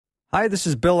Hi, this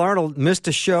is Bill Arnold. Missed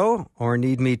a show or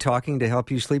need me talking to help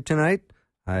you sleep tonight?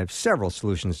 I have several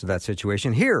solutions to that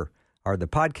situation. Here are the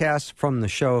podcasts from the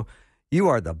show. You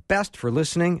are the best for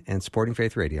listening and supporting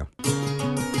Faith Radio.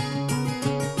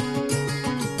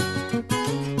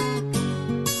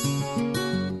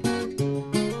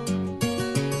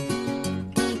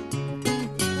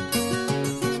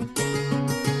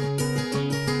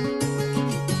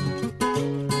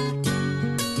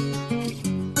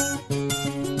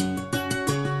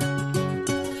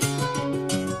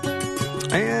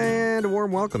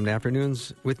 Welcome to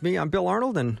Afternoons with me. I'm Bill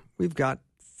Arnold, and we've got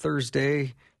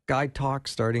Thursday Guide Talk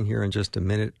starting here in just a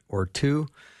minute or two.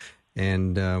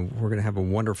 And we're going to have a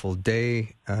wonderful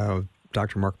day.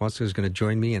 Dr. Mark Muska is going to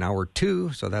join me in hour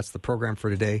two, so that's the program for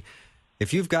today.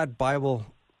 If you've got Bible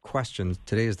questions,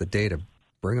 today is the day to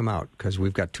bring them out, because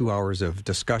we've got 2 hours of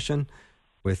discussion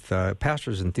with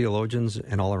pastors and theologians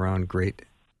and all-around great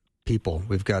people.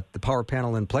 We've got the power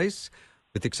panel in place.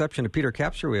 With the exception of Peter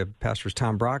Capser, we have Pastors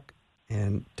Tom Brock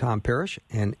and Tom Parrish,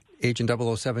 and Agent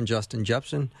 007 Justin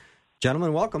Jeppesen.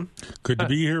 Gentlemen, welcome. Good to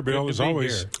be here, Bill, as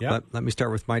always. Yep. Let me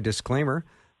start with my disclaimer.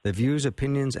 The views,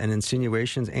 opinions, and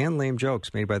insinuations and lame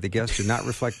jokes made by the guests do not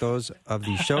reflect those of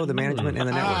the show, the management, and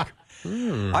the network.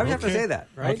 I would have to say that,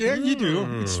 right? Yeah, you do.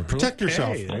 It's protect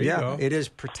yourself. Yeah, it is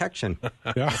protection.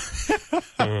 Yeah.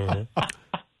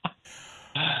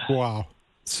 Wow.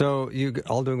 So you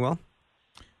all doing well?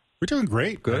 We're doing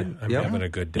great. Good. I'm having a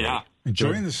good day. Yeah.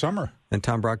 Enjoying the summer. And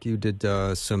Tom Brock, you did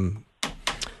some of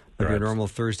your normal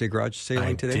Thursday garage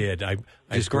sailing today? I did. I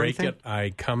break it.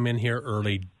 I come in here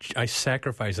early. I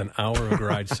sacrifice an hour of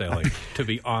garage sailing to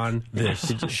be on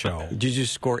this show. Did you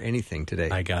score anything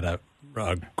today? I got a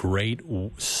great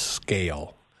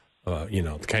scale,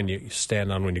 the kind you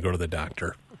stand on when you go to the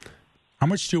doctor. How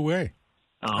much do you weigh?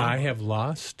 I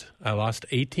lost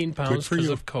 18 pounds because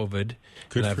of COVID,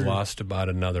 and I've lost about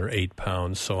another 8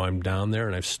 pounds. So I'm down there,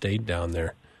 and I've stayed down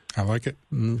there. I like it.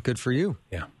 Good for you.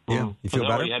 Yeah. Yeah. You feel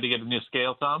better? You had to get a new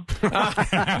scale, Tom?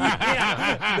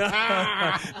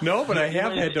 No, but I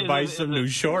have had to buy some new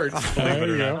shorts. There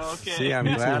you go. Okay. See, I'm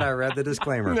glad I read the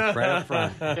disclaimer right up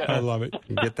front. I love it.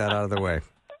 You get that out of the way.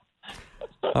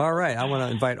 All right. I want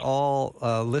to invite all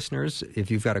listeners, if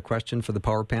you've got a question for the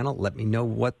power panel, let me know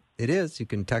what it is. You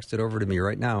can text it over to me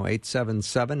right now,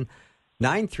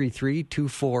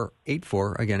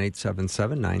 877-933-2484. Again,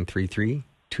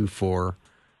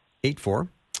 877-933-2484.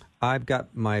 I've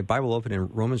got my Bible open in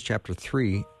Romans chapter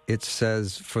 3. It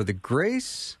says, For by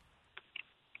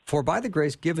the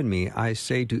grace given me, I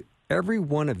say to every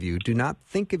one of you, do not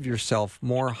think of yourself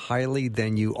more highly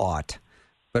than you ought,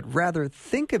 but rather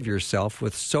think of yourself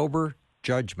with sober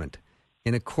judgment,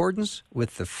 in accordance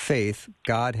with the faith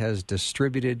God has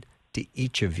distributed to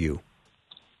each of you.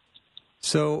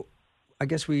 So I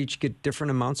guess we each get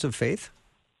different amounts of faith.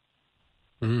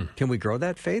 Can we grow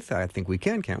that faith? I think we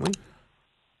can, can't we?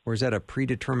 Or is that a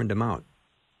predetermined amount?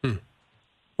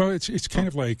 Well, it's kind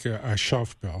of like a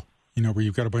shelf, Bill, where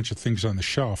you've got a bunch of things on the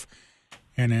shelf.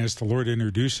 And as the Lord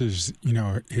introduces,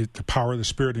 the power of the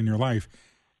Spirit in your life,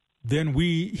 then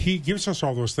He gives us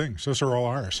all those things. Those are all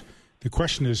ours. The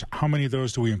question is, how many of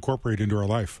those do we incorporate into our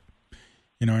life?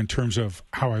 In terms of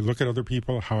how I look at other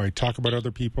people, how I talk about other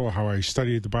people, how I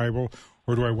study the Bible,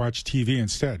 or do I watch TV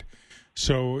instead?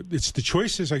 So it's the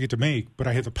choices I get to make, but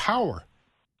I have the power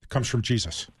that comes from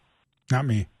Jesus, not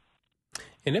me.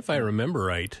 And if I remember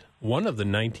right, one of the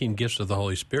 19 gifts of the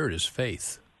Holy Spirit is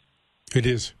faith. It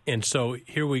is. And so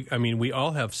here we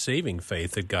all have saving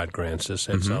faith that God grants us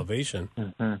at salvation.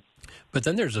 Mm-hmm. But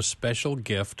then there's a special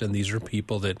gift, and these are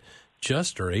people that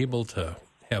just are able to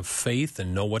have faith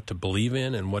and know what to believe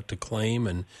in and what to claim,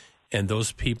 and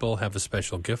those people have a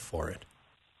special gift for it.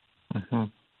 Mm-hmm.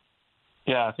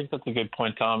 Yeah, I think that's a good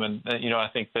point, Tom. And, I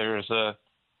think I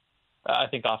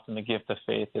think often the gift of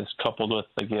faith is coupled with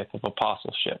the gift of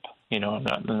apostleship, and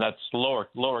that's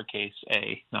lowercase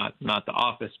a, not the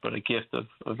office, but a gift of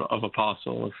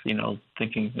apostle,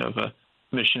 thinking of a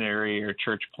missionary or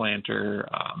church planter,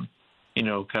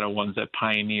 kind of ones that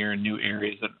pioneer new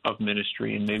areas of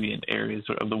ministry and maybe in areas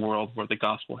of the world where the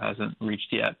gospel hasn't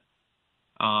reached yet.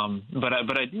 But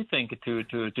I do think to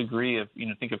a degree of,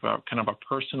 think about kind of our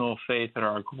personal faith and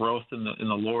our growth in the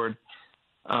Lord.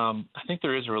 I think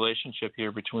there is a relationship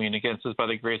here between, again, it says, by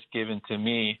the grace given to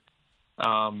me,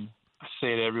 I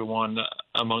say to everyone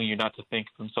among you not to think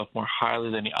of himself more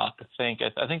highly than he ought to think.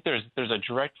 I think there's a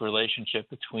direct relationship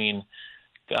between,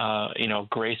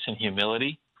 grace and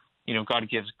humility. God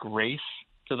gives grace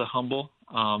to the humble,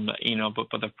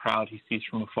 but the proud he sees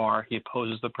from afar. He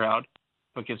opposes the proud,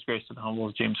 but gives grace to the humble,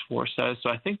 as James 4 says. So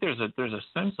I think there's a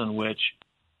sense in which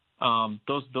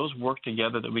those work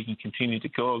together, that we can continue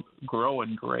to grow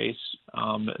in grace,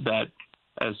 that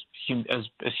as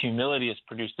humility is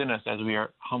produced in us, as we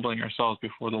are humbling ourselves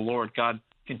before the Lord, God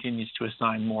continues to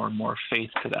assign more and more faith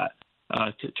to that,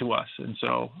 to us. And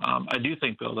so I do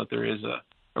think, Bill, that there is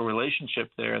a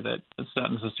relationship there, that it's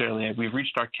not necessarily we've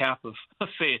reached our cap of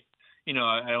faith.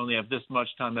 I only have this much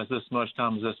time, as this much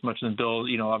time, as this much, and Bill,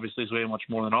 obviously is way much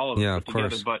more than all of us. Yeah, of together,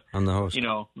 course. But I'm the host.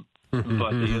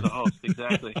 But you're the host,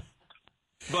 exactly.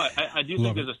 But I do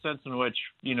think there's a sense in which,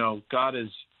 God has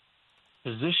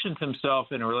positioned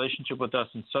himself in a relationship with us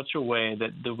in such a way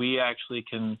that we actually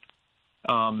can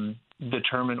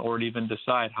determine or even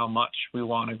decide how much we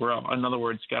want to grow. In other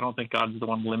words, I don't think God is the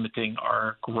one limiting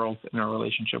our growth in our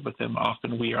relationship with him.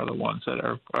 Often we are the ones that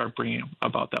are bringing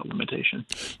about that limitation.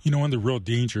 One of the real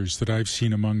dangers that I've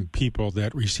seen among people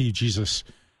that receive Jesus,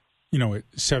 at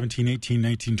 17, 18,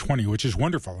 19, 20, which is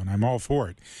wonderful, and I'm all for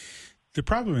it. The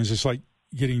problem is it's like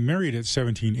getting married at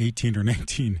 17, 18, or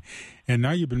 19, and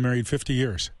now you've been married 50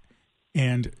 years.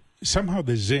 And somehow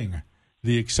the zing,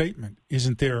 the excitement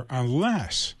isn't there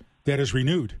unless that is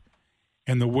renewed.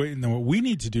 And what we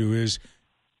need to do is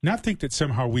not think that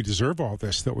somehow we deserve all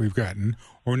this that we've gotten,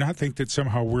 or not think that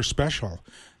somehow we're special,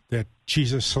 that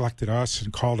Jesus selected us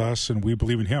and called us and we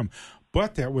believe in him,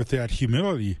 but that with that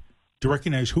humility to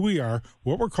recognize who we are,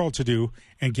 what we're called to do,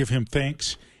 and give him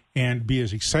thanks, and be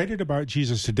as excited about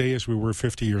Jesus today as we were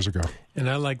 50 years ago. And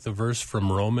I like the verse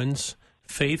from Romans,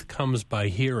 faith comes by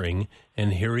hearing,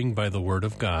 and hearing by the word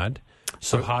of God.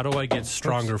 So how do I get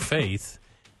stronger faith?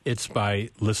 It's by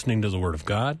listening to the word of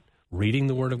God, reading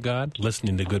the word of God,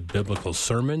 listening to good biblical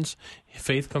sermons.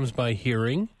 Faith comes by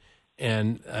hearing,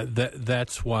 and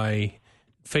that's why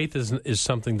faith is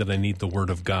something that I need the word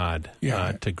of God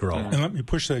to grow. And let me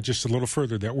push that just a little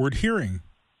further. That word hearing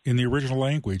in the original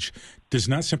language does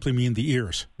not simply mean the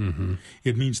ears. Mm-hmm.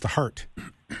 It means the heart.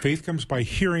 Faith comes by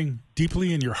hearing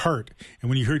deeply in your heart. And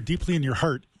when you hear deeply in your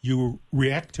heart, you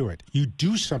react to it. You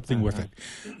do something with it.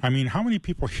 I mean, how many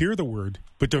people hear the word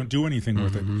but don't do anything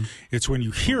with it? It's when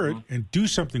you hear it and do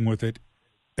something with it,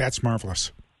 that's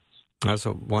marvelous. I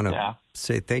also want to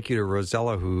say thank you to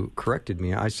Rosella, who corrected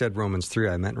me. I said Romans 3.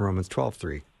 I meant Romans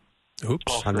 12:3.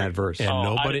 Oops. On that verse.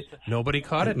 And nobody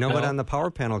caught it? Nobody on the power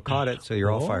panel caught it, so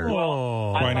you're all fired.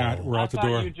 Well, why not? We're out the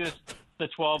door. The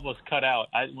 12 was cut out.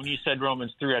 When you said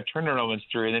Romans 3, I turned to Romans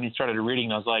 3, and then you started reading,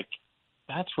 and I was like,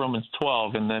 that's Romans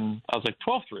 12. And then I was like,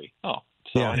 12:3. Oh.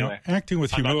 So anyway. Acting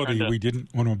with humility, we didn't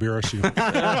want to embarrass you.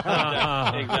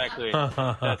 Exactly.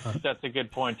 That's a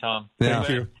good point, Tom. Thank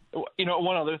you.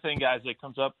 One other thing, guys, that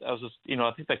comes up, I was just,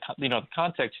 I think that, the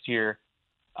context here,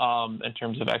 in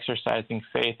terms of exercising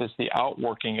faith, is the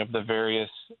outworking of the various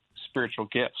spiritual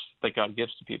gifts that God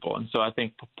gives to people. And so I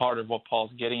think part of what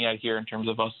Paul's getting at here in terms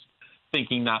of us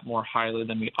thinking not more highly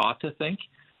than we ought to think,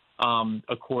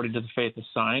 according to the faith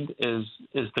assigned, is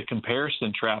the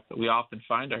comparison trap that we often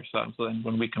find ourselves in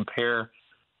when we compare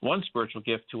one spiritual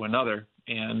gift to another.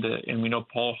 And we know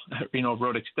Paul,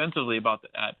 wrote extensively about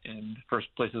that in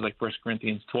places like 1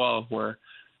 Corinthians 12, where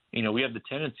we have the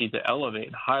tendency to elevate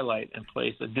and highlight and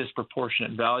place a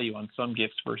disproportionate value on some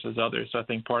gifts versus others. So I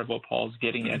think part of what Paul's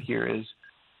getting at here is,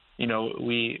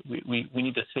 we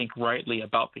need to think rightly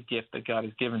about the gift that God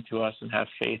has given to us and have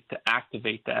faith to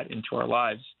activate that into our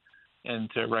lives,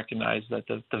 and to recognize that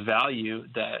the value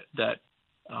that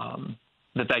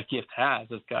gift has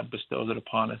as God bestows it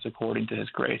upon us according to his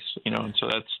grace. And so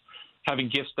that's having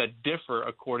gifts that differ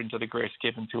according to the grace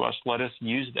given to us. Let us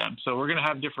use them. So we're going to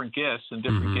have different gifts, and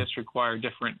different gifts require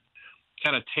different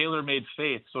kind of tailor-made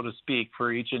faith, so to speak,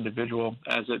 for each individual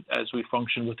as we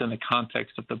function within the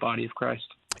context of the body of Christ.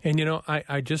 And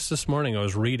I just this morning I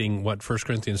was reading what 1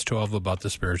 Corinthians 12 about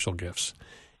the spiritual gifts.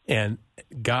 And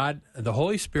God, the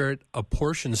Holy Spirit,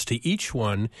 apportions to each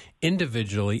one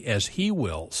individually as he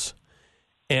wills.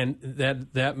 And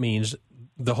that means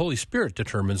the Holy Spirit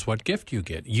determines what gift you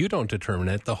get. You don't determine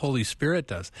it. The Holy Spirit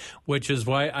does, which is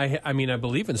why I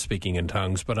believe in speaking in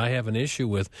tongues, but I have an issue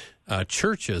with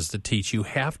churches that teach you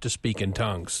have to speak in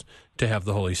tongues to have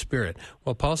the Holy Spirit.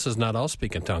 Well, Paul says not all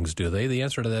speak in tongues, do they? The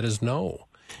answer to that is no.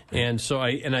 And so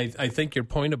I think your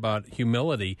point about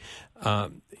humility,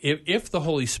 if the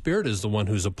Holy Spirit is the one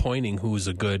who's appointing who's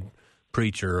a good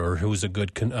preacher or who's a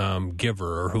good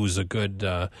giver or who's a good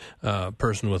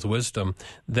person with wisdom,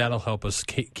 that'll help us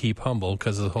keep humble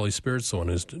because the Holy Spirit's the one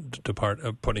who's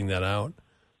putting that out.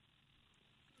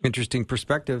 Interesting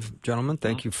perspective, gentlemen.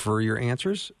 Thank you for your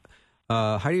answers.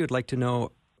 Heidi would like to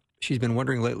know, she's been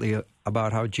wondering lately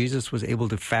about how Jesus was able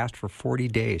to fast for 40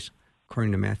 days,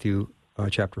 according to Matthew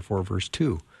chapter 4, verse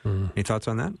 2. Any thoughts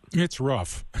on that? It's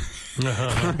rough.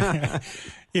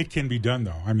 It can be done,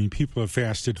 though. I mean, people have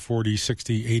fasted 40,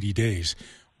 60, 80 days.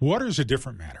 Water's a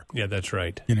different matter. Yeah, that's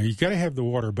right. You got to have the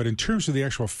water. But in terms of the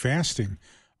actual fasting,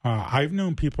 I've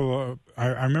known people,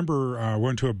 I remember I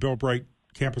went to a Bill Bright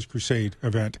Campus Crusade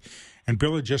event, and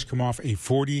Bill had just come off a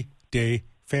 40-day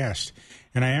fast.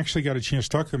 And I actually got a chance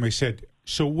to talk to him. I said,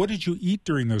 so what did you eat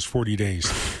during those 40 days?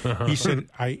 He said,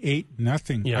 I ate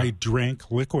nothing. Yeah. I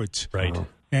drank liquids. Right.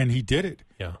 And he did it.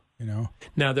 Yeah.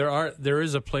 Now, there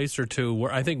is a place or two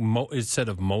where I think it said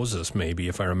of Moses, maybe,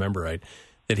 if I remember right,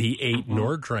 that he ate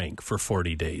nor drank for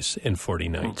 40 days and 40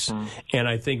 nights. And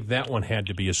I think that one had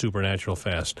to be a supernatural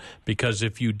fast, because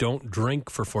if you don't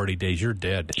drink for 40 days, you're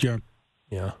dead. Yeah.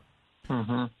 Yeah.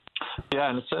 Yeah,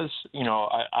 and it says,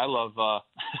 I love, I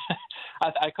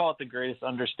call it the greatest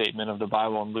understatement of the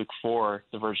Bible in Luke 4,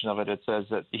 the version of it. It says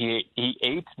that he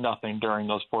ate nothing during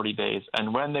those 40 days,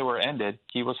 and when they were ended,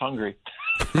 he was hungry.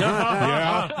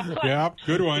 Yeah,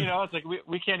 good one. It's like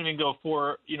we can't even go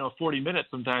for 40 minutes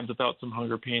sometimes without some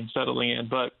hunger pain settling in.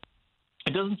 But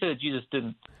it doesn't say that Jesus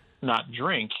didn't not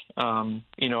drink,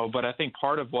 but I think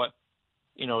part of what,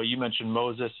 you mentioned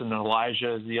Moses and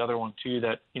Elijah is the other one too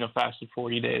that, fasted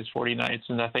 40 days, 40 nights.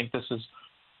 And I think this is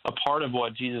a part of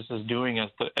what Jesus is doing as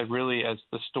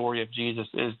the story of Jesus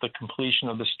is the completion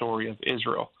of the story of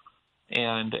Israel.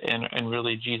 And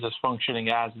really Jesus functioning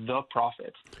as the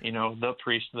prophet, the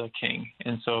priest, the king.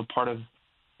 And so part of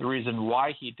the reason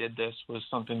why he did this was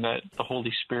something that the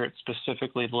Holy Spirit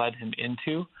specifically led him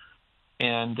into.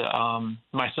 And I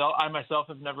myself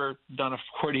have never done a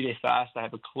 40-day fast. I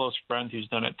have a close friend who's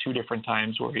done it 2 different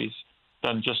times where he's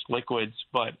done just liquids,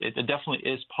 but it definitely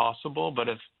is possible. But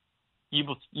if you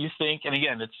think, and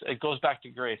again, it goes back to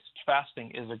grace.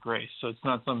 Fasting is a grace, so it's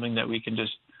not something that we're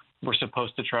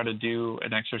supposed to try to do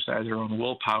and exercise our own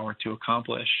willpower to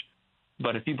accomplish.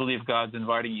 But if you believe God's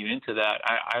inviting you into that,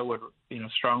 I would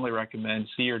strongly recommend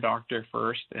see your doctor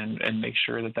first and make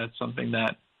sure that that's something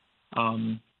that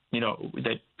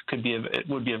that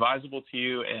would be advisable to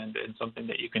you and something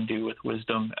that you can do with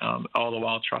wisdom, all the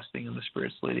while trusting in the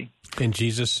Spirit's leading. And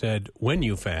Jesus said, when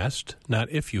you fast,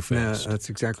 not if you fast. Yeah, that's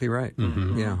exactly right.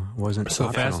 Yeah, it wasn't so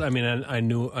optional. fast. I mean, I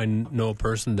know a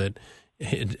person that,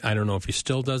 I don't know if he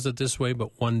still does it this way,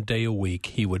 but 1 day a week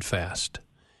he would fast.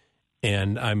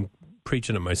 And I'm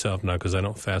preaching it myself now because I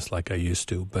don't fast like I used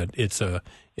to, but it's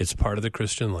part of the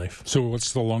Christian life. So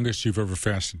what's the longest you've ever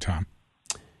fasted, Tom?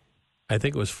 I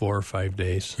think it was 4 or 5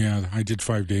 days. Yeah, I did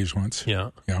 5 days once. Yeah.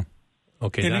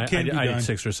 Okay, and I did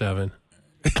 6 or 7.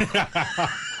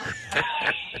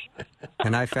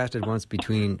 And I fasted once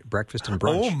between breakfast and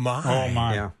brunch. Oh,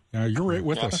 my. Yeah. You're right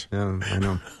with us. Yeah, I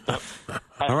know. I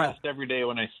fast every day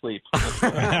when I sleep.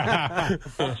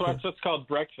 That's why it's called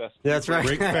breakfast. That's right.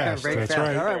 Break fast. That's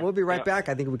right. All right, we'll be right back.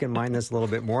 I think we can mine this a little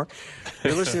bit more.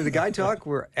 You're listening to Guy Talk.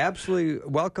 We're absolutely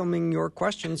welcoming your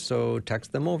questions, so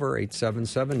text them over,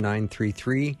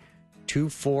 877-933-2484,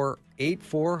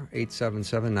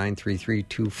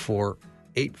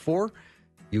 877-933-2484.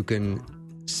 You can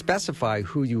specify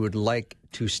who you would like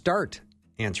to start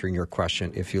answering your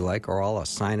question if you like, or I'll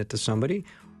assign it to somebody,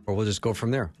 or we'll just go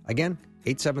from there. Again,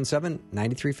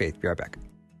 877-93-FAITH. Be right back.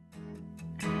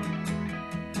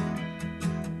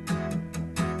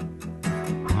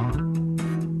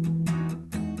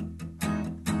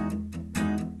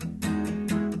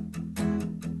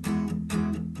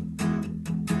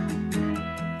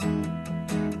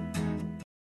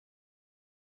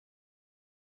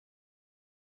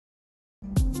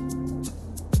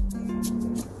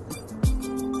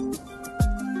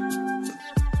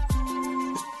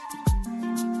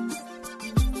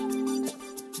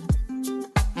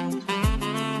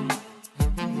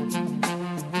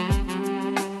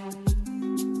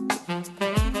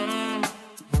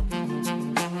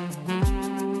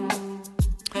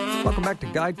 Welcome back to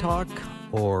Guy Talk,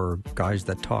 or Guys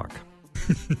That Talk.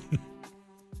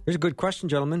 Here's a good question,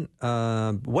 gentlemen.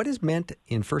 What is meant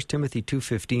in 1 Timothy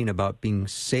 2:15 about being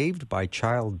saved by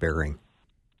childbearing?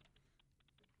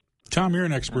 Tom, you're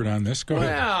an expert on this. Go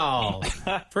ahead. Well,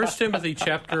 1 Timothy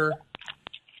chapter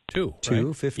 2.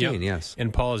 2:15, Yep. yes.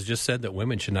 And Paul has just said that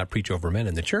women should not preach over men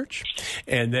in the church.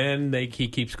 And then he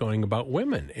keeps going about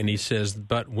women. And he says,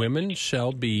 but women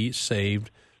shall be saved.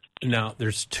 Now,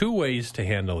 there's 2 ways to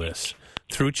handle this.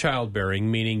 Through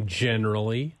childbearing, meaning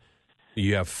generally,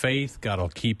 you have faith, God will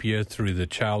keep you through the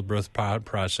childbirth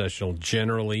process. You'll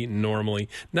generally, normally,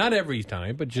 not every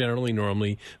time, but generally,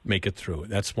 normally make it through.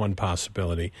 That's one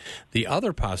possibility. The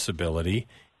other possibility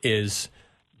is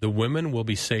the women will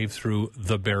be saved through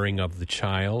the bearing of the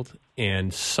child,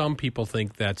 and some people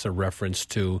think that's a reference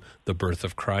to the birth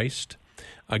of Christ.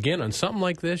 again, on something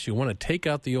like this, you want to take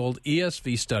out the old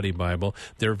ESV study Bible.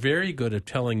 They're very good at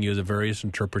telling you the various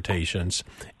interpretations,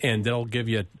 and they'll give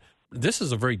you this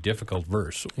is a very difficult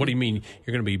verse. What do you mean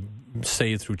you're going to be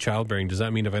saved through childbearing? Does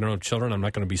that mean if I don't have children, I'm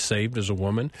not going to be saved as a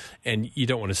woman? And you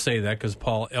don't want to say that because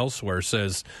Paul elsewhere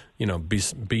says,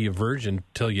 be a virgin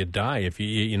till you die. If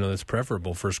that's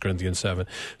preferable, 1 Corinthians 7.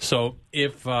 So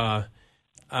if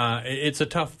it's a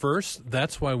tough verse,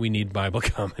 that's why we need Bible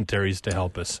commentaries to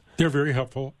help us. They're very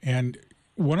helpful. And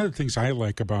one of the things I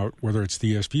like about whether it's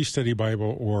the ESV Study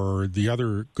Bible or the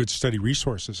other good study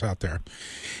resources out there,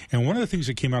 and one of the things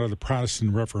that came out of the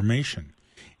Protestant Reformation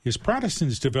is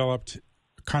Protestants developed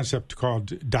a concept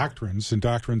called doctrines, and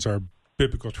doctrines are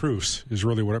biblical truths is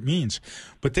really what it means.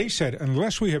 But they said,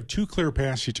 unless we have two clear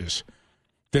passages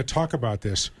that talk about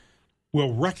this,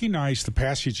 we'll recognize the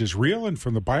passage is real and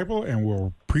from the Bible, and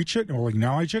we'll preach it and we'll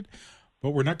acknowledge it,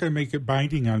 but we're not going to make it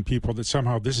binding on people that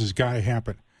somehow this has got to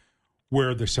happen.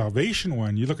 Where the salvation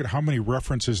one, you look at how many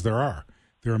references there are.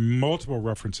 There are multiple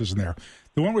references in there.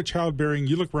 The one with childbearing,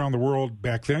 you look around the world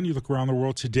back then, you look around the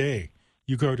world today.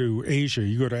 You go to Asia,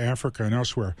 you go to Africa and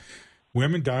elsewhere.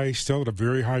 Women die still at a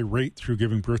very high rate through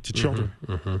giving birth to children.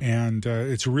 And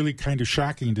it's really kind of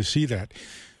shocking to see that.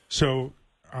 So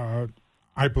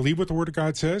I believe what the Word of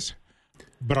God says,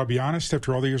 but I'll be honest,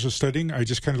 after all the years of studying, I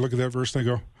just kind of look at that verse and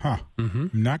I go,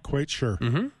 I'm not quite sure.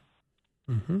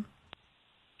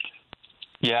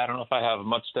 Yeah, I don't know if I have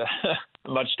much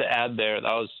to add there.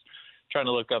 I was trying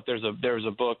to look up. There was a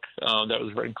book that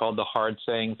was written called "The Hard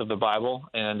Sayings of the Bible,"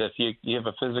 and if you have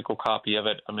a physical copy of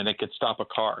it, I mean, it could stop a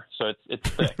car. So it's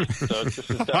thick. So this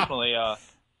is definitely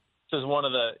one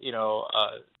of the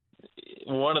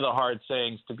one of the hard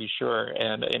sayings to be sure.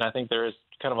 And I think there is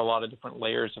kind of a lot of different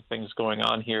layers of things going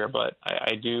on here, but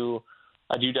I do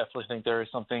definitely think there is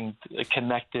something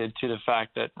connected to the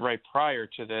fact that right prior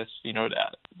to this,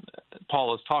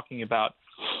 Paul is talking about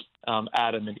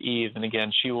Adam and Eve, and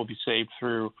again, she will be saved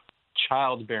through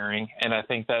childbearing. And I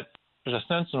think that there's a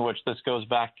sense in which this goes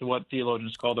back to what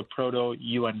theologians call the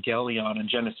proto-evangelion in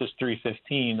Genesis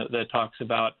 3:15 that talks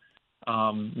about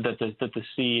that the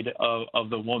seed of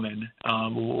the woman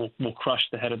will crush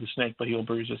the head of the snake, but he will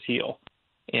bruise his heel.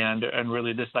 And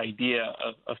really this idea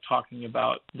of talking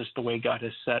about just the way God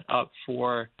has set up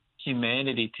for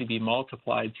humanity to be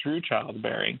multiplied through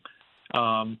childbearing,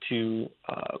 to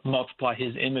multiply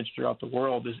his image throughout the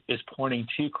world is pointing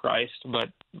to Christ. But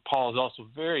Paul is also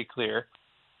very clear,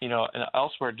 and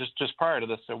elsewhere, just prior to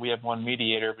this, that we have one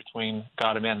mediator between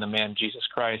God and man, the man Jesus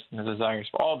Christ, and his desires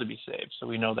for all to be saved. So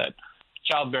we know that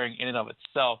childbearing in and of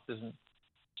itself doesn't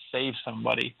save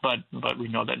somebody, but we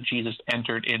know that Jesus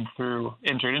entered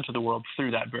into the world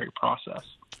through that very process.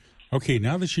 Okay,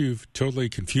 now that you've totally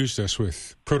confused us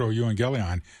with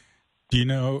proto-evangelion, do you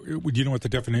know what the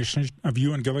definition of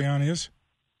evangelion is?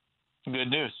 Good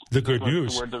news. The good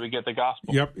news. The word that we get the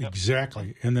gospel. Yep,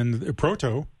 exactly. And then the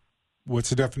proto, what's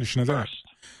the definition of that?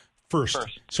 First.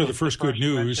 So the first good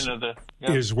news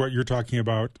is what you're talking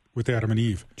about with Adam and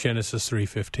Eve. Genesis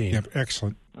 3:15. Yep,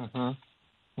 excellent.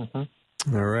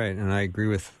 All right, and I agree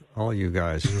with all you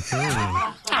guys.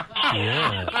 Yeah.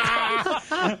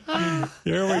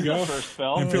 There we go.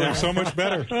 I'm feeling so much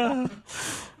better.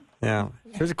 Now,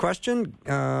 here's a question.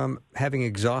 Having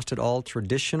exhausted all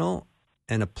traditional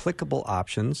and applicable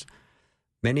options,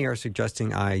 many are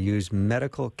suggesting I use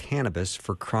medical cannabis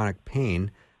for chronic pain,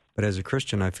 but as a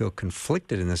Christian, I feel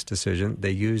conflicted in this decision.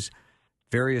 They use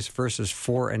various verses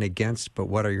for and against, but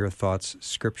what are your thoughts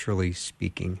scripturally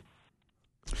speaking?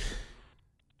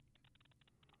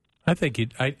 I think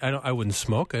I wouldn't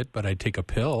smoke it, but I'd take a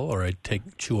pill or I'd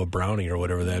chew a brownie or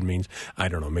whatever that means. I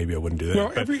don't know. Maybe I wouldn't do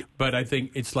that. Well, but I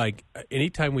think it's like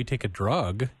anytime we take a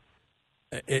drug,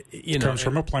 it comes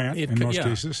from a plant in most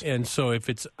cases. And so if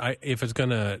it's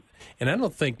gonna, and I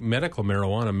don't think medical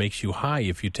marijuana makes you high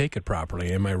if you take it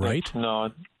properly. Am I right?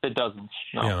 No, it doesn't.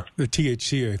 No. Yeah. The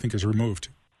THC I think is removed.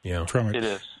 Yeah, from it. It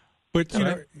is. But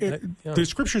the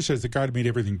scripture says that God made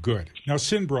everything good. Now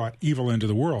sin brought evil into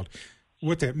the world.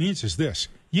 What that means is this: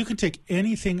 you can take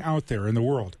anything out there in the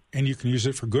world and you can use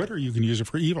it for good or you can use it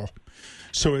for evil.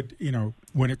 So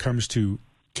when it comes to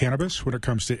cannabis, when it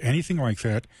comes to anything like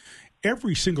that,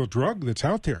 every single drug that's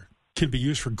out there can be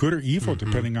used for good or evil,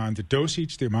 depending on the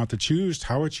dosage, the amount that's used,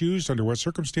 how it's used, under what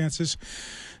circumstances.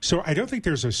 So I don't think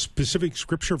there's a specific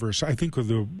scripture verse. I think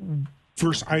the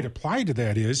verse I'd apply to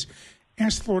that is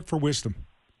ask the Lord for wisdom.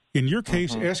 In your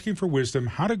case, asking for wisdom,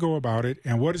 how to go about it,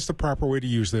 and what is the proper way to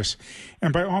use this.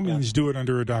 And by all means, do it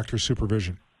under a doctor's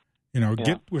supervision.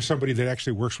 Get with somebody that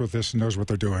actually works with this and knows what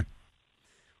they're doing.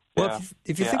 Well,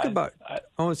 if you think about...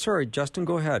 sorry, Justin,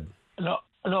 go ahead. No,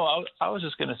 No, I was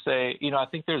just going to say, I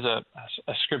think there's a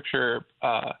scripture,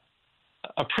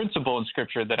 a principle in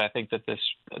Scripture that I think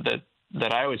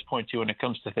that I always point to when it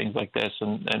comes to things like this,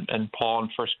 and Paul in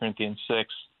 1 Corinthians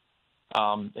 6,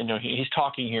 he's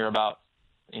talking here about,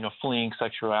 fleeing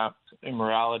sexual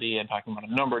immorality and talking about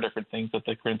a number of different things that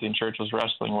the Corinthian church was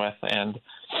wrestling with. And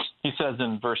he says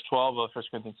in verse 12 of 1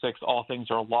 Corinthians 6, all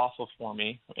things are lawful for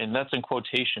me. And that's in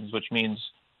quotations, which means,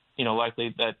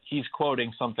 likely that he's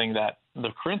quoting something that the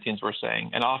Corinthians were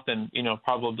saying, and often,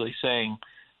 probably saying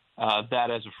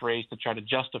that as a phrase to try to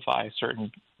justify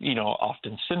certain,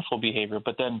 often sinful behavior.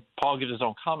 But then Paul gives his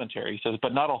own commentary. He says,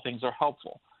 but not all things are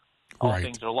helpful. All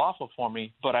things are lawful for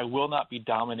me, but I will not be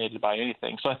dominated by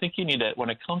anything. So I think you need to, when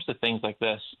it comes to things like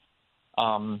this,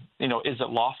 is it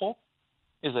lawful?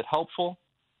 Is it helpful?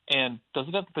 And does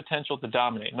it have the potential to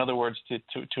dominate? In other words, to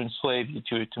enslave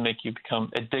you, to make you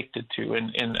become addicted to?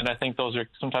 And I think those are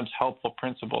sometimes helpful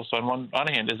principles. So on one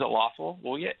hand, is it lawful?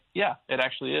 Well, yeah, it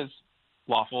actually is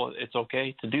lawful. It's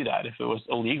okay to do that. If it was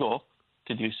illegal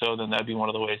to do so, then that'd be one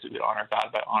of the ways that we'd honor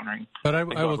God, by honoring But I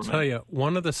the will tell you,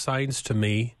 one of the signs to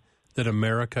me that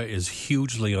America is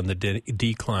hugely on the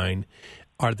decline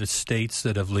are the states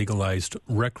that have legalized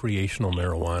recreational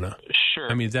marijuana. Sure.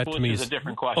 I mean, that to me is a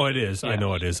different question. Oh, it is. Yeah. I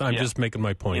know it is. I'm just making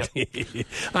my point. Yep.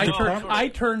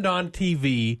 I turned on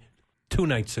TV 2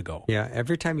 nights ago. Yeah,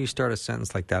 every time you start a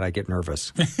sentence like that, I get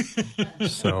nervous.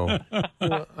 So,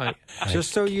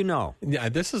 just so you know. Yeah,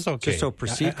 this is okay. Just so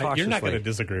proceed cautiously. You're not going to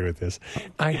disagree with this.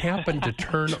 I happened to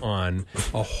turn on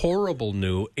a horrible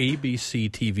new ABC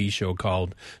TV show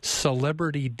called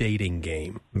Celebrity Dating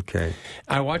Game. Okay.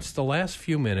 I watched the last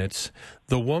few minutes.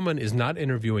 The woman is not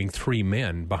interviewing 3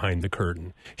 men behind the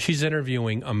curtain. She's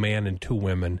interviewing a man and 2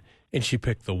 women, and she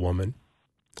picked the woman.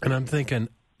 And I'm thinking,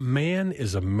 man,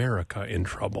 is America in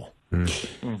trouble.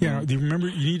 Mm-hmm. Yeah, you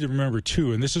need to remember,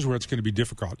 too, and this is where it's going to be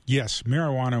difficult. Yes,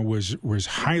 marijuana was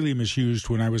highly misused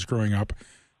when I was growing up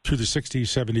through the 60s,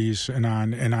 70s, and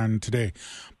on today.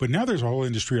 But now there's a whole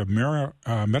industry of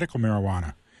medical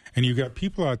marijuana. And you've got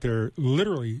people out there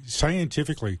literally,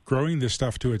 scientifically growing this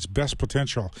stuff to its best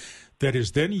potential that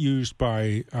is then used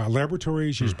by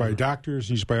laboratories, used by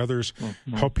doctors, used by others,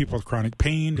 help people with chronic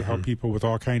pain, to help people with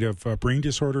all kind of brain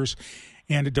disorders.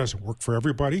 And it doesn't work for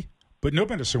everybody, but no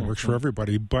medicine works for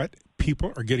everybody, but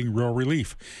people are getting real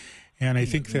relief. And I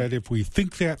think that if we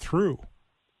think that through,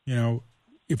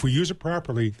 if we use it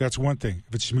properly, that's one thing.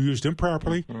 If it's used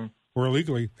improperly or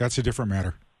illegally, that's a different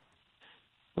matter.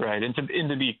 Right. And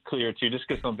to be clear, too, just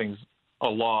because something's a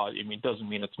law, doesn't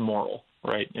mean it's moral,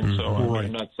 right? And so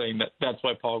I'm not saying that that's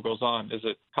why Paul goes on. Is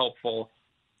it helpful,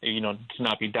 to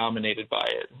not be dominated by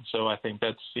it? And so I think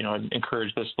that's,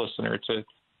 encourage this listener to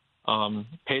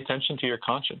pay attention to your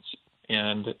conscience.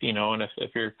 And, and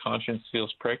if your conscience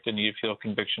feels pricked and you feel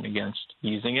conviction against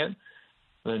using it,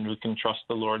 then we can trust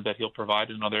the Lord that he'll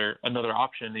provide another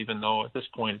option, even though at this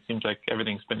point it seems like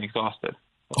everything's been exhausted.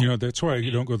 That's why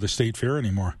you don't go to the state fair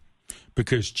anymore,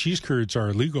 because cheese curds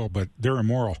are illegal, but they're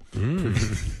immoral.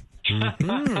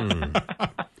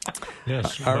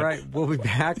 Yes. All right. We'll be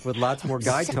back with lots more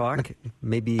guy talk.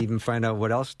 Maybe even find out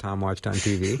what else Tom watched on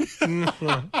TV.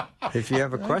 If you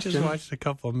have a question. I just watched a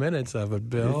couple of minutes of it,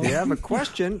 Bill. If you have a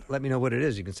question, let me know what it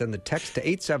is. You can send the text to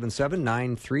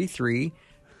 877-933-2484.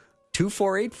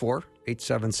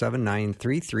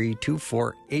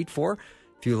 877-933-2484.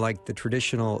 If you like the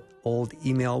traditional old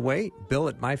email way,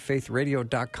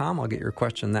 bill@myfaithradio.com. I'll get your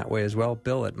question that way as well,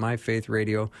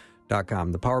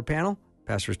 bill@myfaithradio.com. The Power Panel,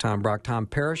 Pastors Tom Brock, Tom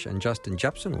Parrish, and Justin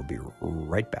Jeppesen will be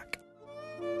right back.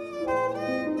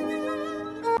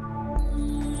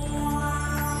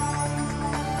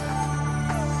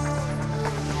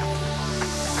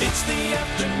 It's the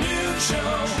afternoon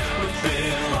show with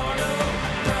Bill Arnold.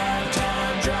 Prime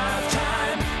time, drive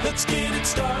time. Let's get it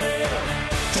started.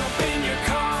 Jump in your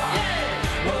car.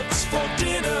 Yeah. What's for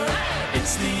dinner? Hey.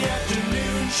 It's the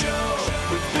afternoon show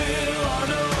with Bill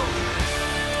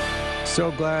Arnold.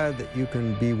 So glad that you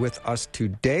can be with us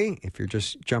today. If you're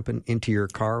just jumping into your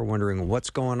car wondering what's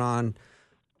going on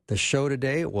the show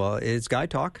today, well, it's Guy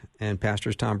Talk, and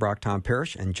Pastors Tom Brock, Tom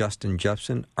Parrish, and Justin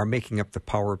Jeppesen are making up the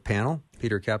Power Panel.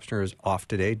 Peter Kapsner is off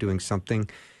today doing something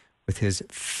with his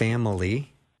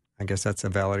family. I guess that's a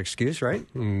valid excuse, right?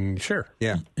 Sure.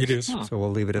 Yeah. It is. So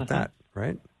we'll leave it at that,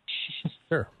 right?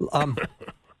 Sure.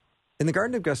 In the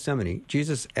Garden of Gethsemane,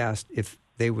 Jesus asked if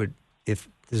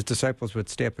his disciples would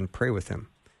stay up and pray with him.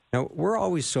 Now, we're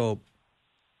always so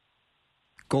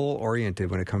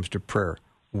goal-oriented when it comes to prayer.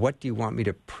 What do you want me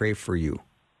to pray for you?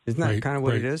 Isn't that kind of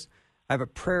what it is? I have a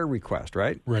prayer request,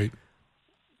 right? Right.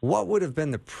 What would have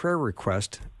been the prayer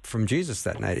request from Jesus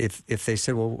that night if they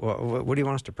said, well, what do you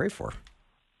want us to pray for?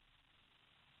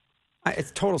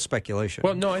 It's total speculation.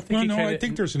 Well, no, I think I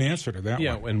think there's an answer to that one.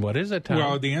 Yeah, and what is it, Tom?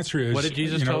 Well, the answer is... What did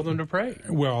Jesus tell them to pray?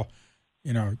 Well,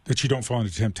 that you don't fall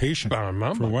into temptation,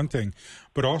 for one thing.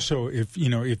 But also, if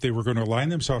they were going to align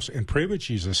themselves and pray with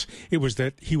Jesus, it was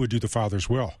that he would do the Father's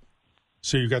will.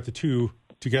 So you got the two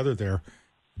together there,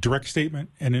 direct statement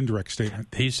and indirect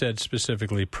statement. He said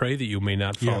specifically, pray that you may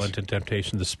not fall into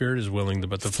temptation. The spirit is willing,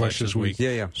 but the flesh is weak.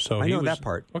 Yeah. So I know that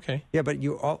part. Okay. Yeah, but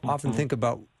you often think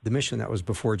about the mission that was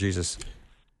before Jesus,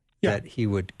 that he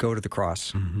would go to the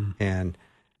cross. And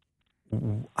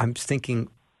I'm thinking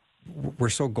we're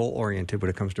so goal-oriented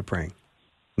when it comes to praying.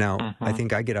 Now, I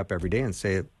think I get up every day and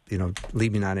say,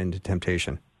 lead me not into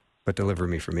temptation, but deliver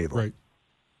me from evil. Right.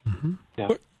 Yeah.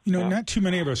 But, not too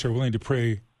many of us are willing to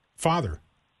pray, Father,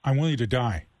 I'm willing to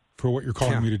die for what you're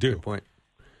calling me to do. Good point.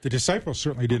 The disciples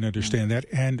certainly didn't understand that,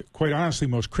 and quite honestly,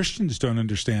 most Christians don't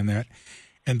understand that.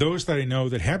 And those that I know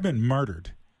that have been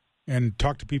martyred, and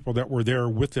talk to people that were there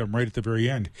with them right at the very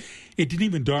end, it didn't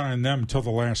even dawn on them until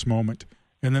the last moment.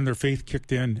 And then their faith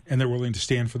kicked in, and they're willing to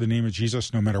stand for the name of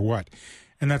Jesus no matter what.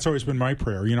 And that's always been my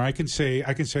prayer. I can sit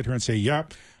here and say,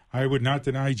 yep, I would not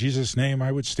deny Jesus' name.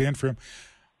 I would stand for him.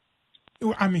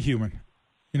 I'm a human.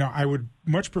 I would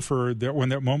much prefer that when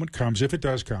that moment comes, if it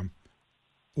does come,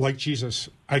 like Jesus,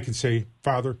 I can say,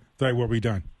 Father, thy will be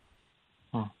done.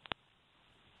 Yeah,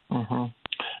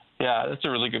 that's a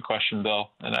really good question,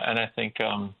 Bill. And I think,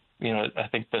 I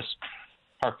think this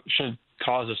should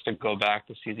cause us to go back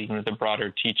to see the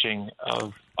broader teaching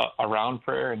of around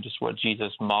prayer and just what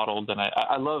Jesus modeled. And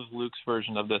I love Luke's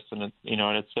version of this, and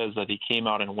it says that he came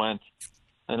out and went,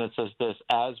 and it says this,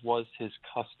 as was his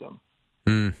custom.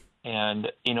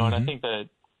 And and I think that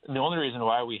the only reason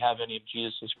why we have any of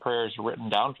Jesus' prayers written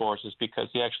down for us is because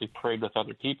he actually prayed with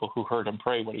other people who heard him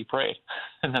pray what he prayed,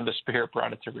 and then the Spirit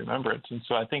brought it to remembrance. And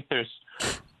so I think there's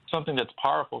something that's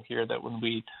powerful here, that when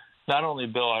we not only,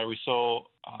 Bill, are we so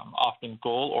often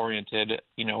goal-oriented,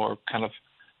 or kind of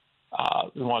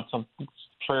we want some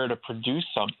prayer to produce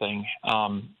something,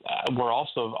 we're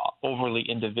also overly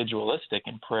individualistic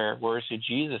in prayer, whereas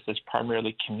Jesus is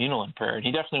primarily communal in prayer. And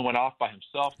he definitely went off by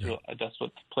himself to a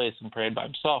desolate place and prayed by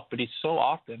himself, but he so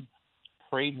often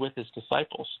prayed with his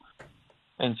disciples.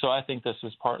 And so I think this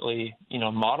is partly,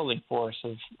 modeling for us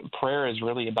of prayer is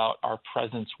really about our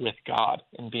presence with God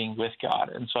and being with God.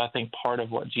 And so I think part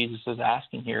of what Jesus is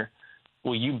asking here,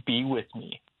 will you be with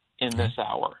me in this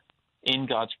hour, in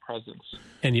God's presence?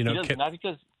 And not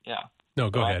because,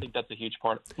 No, go ahead. I think that's a huge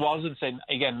part. Well, I was going to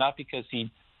say, again, not because he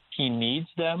needs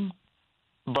them,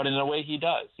 but in a way he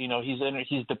does.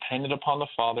 He's dependent upon the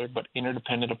Father, but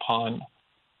interdependent upon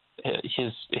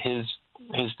his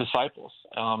disciples,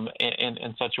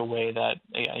 in such a way that,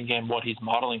 again, what he's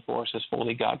modeling for us is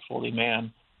fully God, fully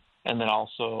man, and then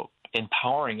also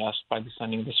empowering us by the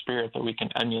sending of the Spirit that we can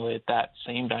emulate that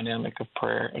same dynamic of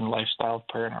prayer and lifestyle of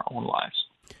prayer in our own lives.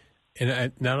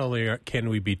 And not only can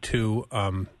we be too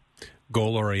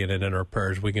goal-oriented in our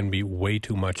prayers, we can be way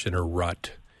too much in a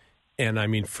rut. And I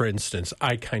mean, for instance,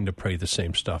 I kind of pray the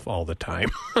same stuff all the time.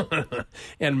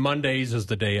 And Mondays is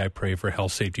the day I pray for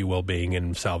health, safety, well-being,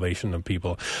 and salvation of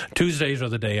people. Tuesdays are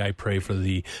the day I pray for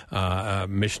the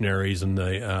missionaries and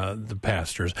the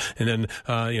pastors. And then,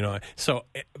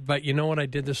 but you know what I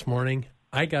did this morning?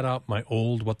 I got out my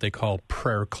old, what they call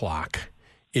prayer clock.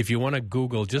 If you want to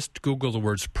Google, just Google the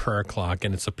words prayer clock,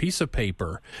 and it's a piece of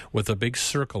paper with a big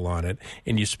circle on it,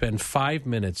 and you spend 5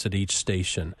 minutes at each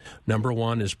station. Number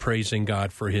 1 is praising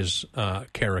God for his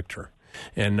character.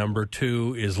 And number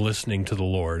 2 is listening to the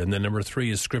Lord. And then number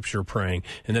 3 is scripture praying.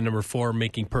 And then number 4,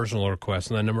 making personal requests.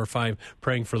 And then number 5,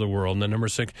 praying for the world. And then number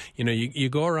 6, you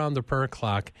go around the prayer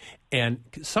clock, and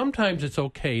sometimes it's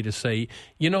okay to say,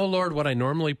 Lord, what I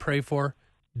normally pray for,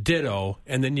 ditto,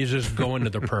 and then you just go into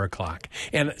the prayer clock.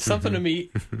 And something to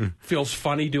me feels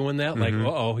funny doing that, like,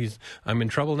 I'm in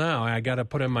trouble now. I got to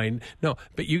put in my... No,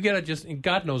 but you got to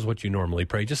God knows what you normally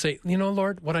pray. Just say,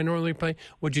 Lord, what I normally pray,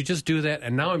 would you just do that?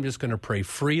 And now I'm just going to pray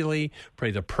freely,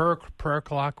 pray the prayer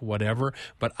clock, whatever.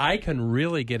 But I can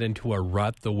really get into a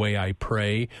rut the way I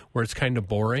pray, where it's kind of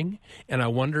boring. And I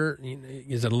wonder,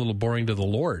 is it a little boring to the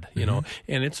Lord?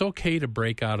 And it's okay to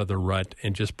break out of the rut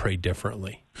and just pray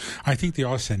differently. I think the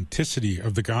authenticity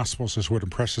of the Gospels is what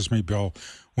impresses me, Bill,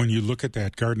 when you look at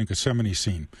that Garden of Gethsemane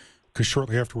scene, because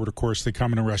shortly afterward, of course, they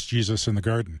come and arrest Jesus in the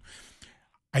garden.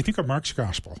 I think of Mark's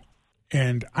Gospel,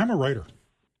 and I'm a writer,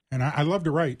 and I love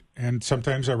to write, and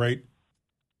sometimes I write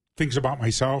things about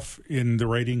myself in the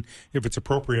writing if it's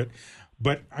appropriate,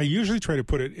 but I usually try to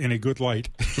put it in a good light,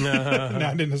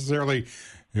 not necessarily,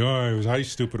 was I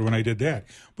stupid when I did that.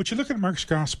 But you look at Mark's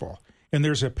Gospel, and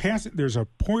there's a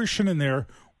portion in there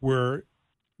where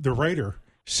the writer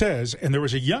says, and there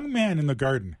was a young man in the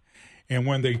garden, and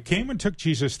when they came and took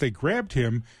Jesus, they grabbed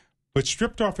him, but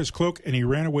stripped off his cloak, and he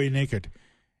ran away naked.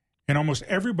 And almost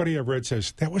everybody I've read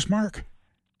says, that was Mark.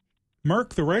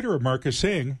 Mark, the writer of Mark, is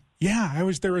saying, yeah, I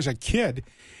was there as a kid.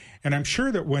 And I'm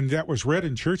sure that when that was read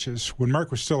in churches, when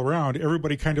Mark was still around,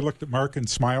 everybody kind of looked at Mark and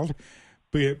smiled,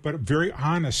 but very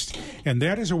honest. And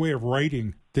that is a way of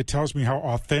writing that tells me how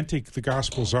authentic the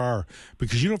Gospels are,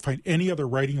 because you don't find any other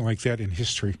writing like that in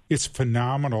history. It's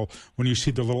phenomenal when you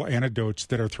see the little anecdotes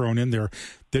that are thrown in there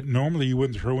that normally you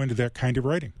wouldn't throw into that kind of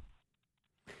writing.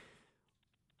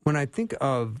 When I think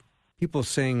of people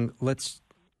saying, let's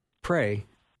pray,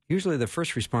 usually the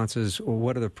first response is, well,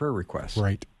 what are the prayer requests?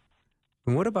 Right.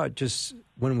 And what about just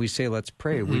when we say, let's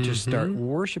pray, we just start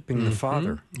worshiping the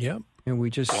Father. Yep. And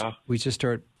we just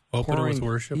start open pouring, with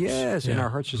worship. Yes, and our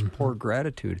hearts just pour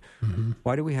gratitude.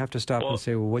 Why do we have to stop and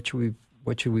say, well, what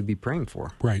should we be praying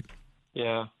for? Right.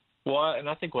 Yeah. Well, and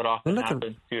I think what often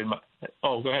happens too.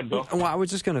 Go ahead, Bill. Well, I was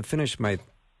just going to finish my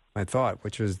thought,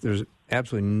 which was there's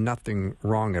absolutely nothing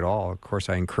wrong at all. Of course,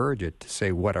 I encourage it to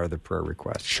say, what are the prayer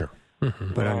requests? Sure.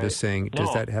 But I'm just saying,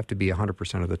 does that have to be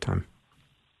 100% of the time?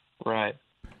 Right.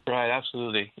 Right,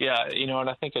 absolutely. Yeah, and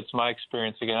I think it's my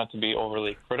experience, again, not to be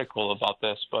overly critical about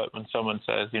this, but when someone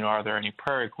says, are there any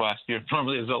prayer requests,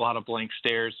 normally there's a lot of blank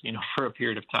stares, for a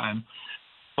period of time.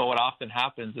 But what often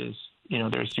happens is,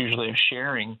 there's usually a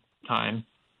sharing time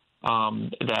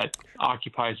that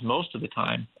occupies most of the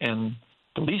time, and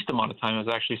the least amount of time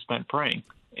is actually spent praying.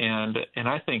 And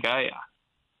I think I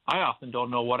often don't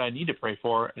know what I need to pray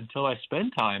for until I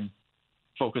spend time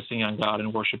focusing on God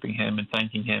and worshiping Him and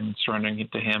thanking Him and surrendering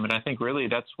it to Him. And I think really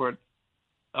that's where,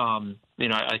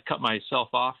 I cut myself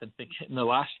off and think in the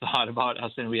last thought about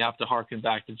us, and we have to hearken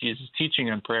back to Jesus' teaching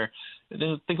on prayer. And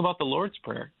then think about the Lord's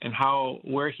Prayer and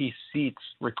where He seats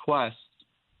requests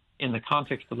in the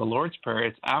context of the Lord's Prayer.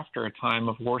 It's after a time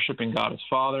of worshiping God as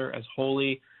Father, as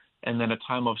holy, and then a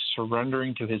time of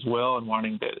surrendering to His will and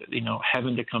wanting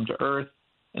heaven to come to earth.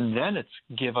 And then it's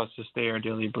give us this day our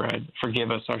daily bread,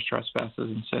 forgive us our trespasses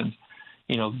and sins,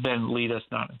 then lead us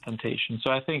not in temptation.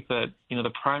 So I think that,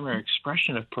 the primary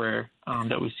expression of prayer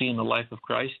that we see in the life of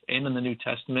Christ and in the New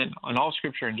Testament, and all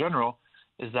Scripture in general,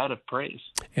 is that of praise.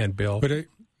 And Bill,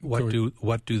 what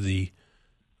do the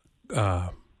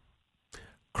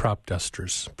crop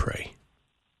dusters pray?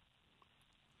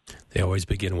 They always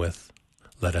begin with,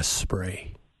 let us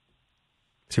spray.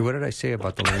 See, what did I say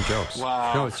about the lame jokes?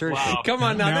 Wow. No, seriously. Wow. Come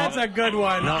on now, that's a good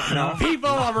one. No. People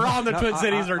around the Twin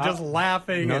Cities are just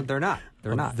laughing. No, they're not.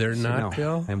 They're not. They're not,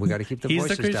 Bill? And we got to keep the voices down.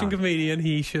 He's the Christian comedian.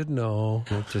 He should know.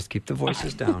 Just keep the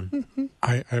voices down.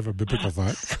 I have a biblical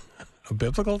thought. A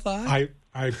biblical thought?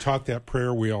 I've taught that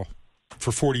prayer wheel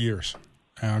for 40 years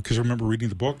because I remember reading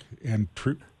the book and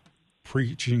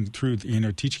preaching through,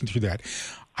 teaching through that.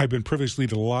 I've been privileged to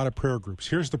lead a lot of prayer groups.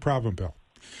 Here's the problem, Bill.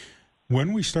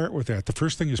 When we start with that, the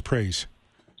first thing is praise.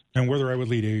 And whether I would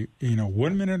lead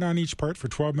 1 minute on each part for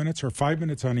 12 minutes or 5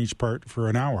 minutes on each part for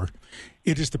an hour,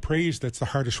 it is the praise that's the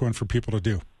hardest one for people to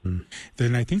do.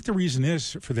 Then I think the reason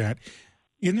is for that,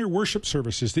 in their worship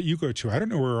services that you go to, I don't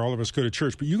know where all of us go to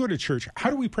church, but you go to church, how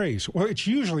do we praise? Well, it's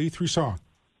usually through song.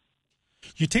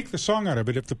 You take the song out of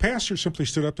it. If the pastor simply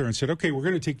stood up there and said, okay, we're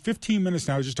going to take 15 minutes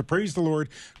now just to praise the Lord,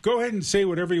 go ahead and say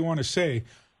whatever you want to say,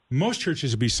 most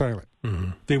churches would be silent.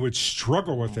 They would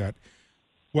struggle with that.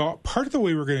 Well, part of the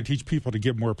way we're going to teach people to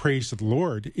give more praise to the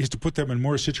Lord is to put them in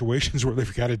more situations where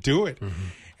they've got to do it.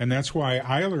 And that's why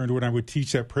I learned when I would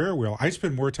teach that prayer wheel, I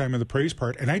spend more time in the praise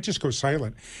part, and I just go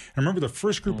silent. I remember the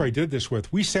first group I did this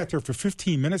with, we sat there for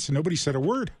 15 minutes and nobody said a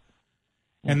word.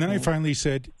 And then I finally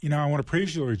said, I want to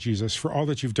praise you, Lord Jesus, for all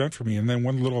that you've done for me. And then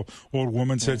one little old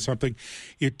woman said something.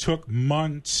 It took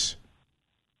months.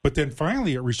 But then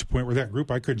finally it reached a point where that group,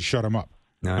 I couldn't shut them up.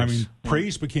 Nice. I mean,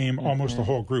 praise became almost the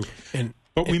whole group.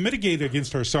 But we mitigate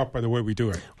against ourselves by the way we do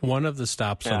it. One of the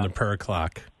stops on the prayer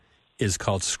clock is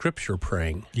called Scripture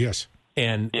praying. Yes.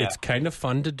 And it's kind of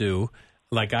fun to do.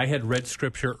 Like I had read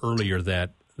Scripture earlier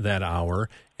that hour,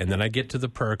 and then I get to the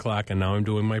prayer clock, and now I'm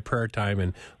doing my prayer time.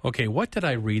 And, okay, what did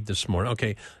I read this morning?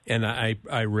 Okay, and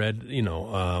I read,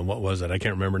 what was it? I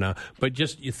can't remember now. But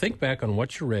just you think back on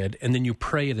what you read, and then you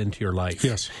pray it into your life.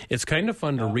 Yes. It's kind of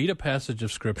fun to read a passage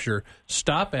of Scripture,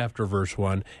 stop after verse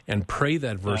 1, and pray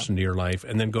that verse into your life,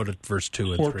 and then go to verse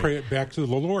 2 and 3. Or pray it back to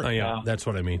the Lord. Oh, yeah, that's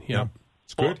what I mean. Yeah.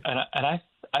 It's good. Well, and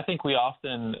I think we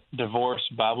often divorce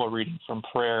Bible reading from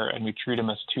prayer, and we treat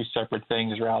them as two separate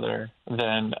things rather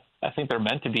than I think they're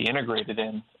meant to be integrated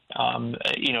into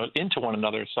one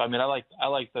another. So I mean, I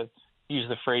like to use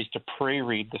the phrase to pray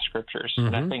read the Scriptures,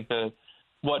 and I think that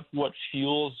what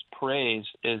fuels praise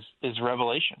is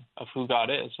revelation of who God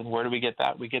is. And where do we get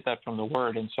that? We get that from the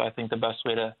Word. And so I think the best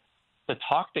way to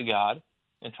talk to God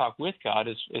and talk with God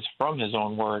is from his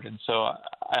own Word. And so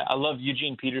I love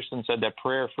Eugene Peterson said that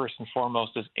prayer, first and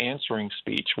foremost, is answering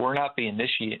speech. We're not the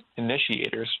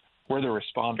initiators. We're the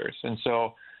responders. And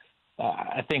so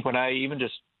I think when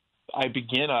I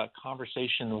begin a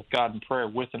conversation with God in prayer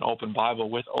with an open Bible,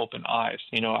 with open eyes.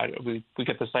 We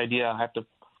get this idea I have to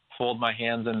fold my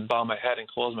hands and bow my head and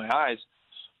close my eyes.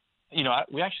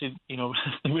 We actually,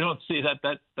 we don't see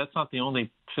that's not the only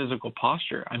physical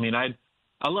posture. I mean, I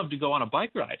love to go on a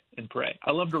bike ride and pray.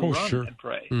 I love to run and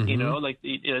pray.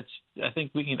 Mm-hmm. I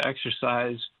think we can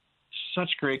exercise such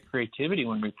great creativity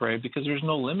when we pray because there's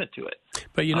no limit to it.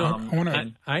 But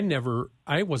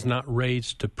I was not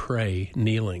raised to pray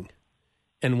kneeling.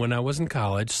 And when I was in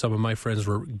college, some of my friends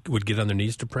would get on their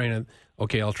knees to pray, and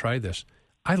okay, I'll try this.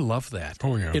 I love that.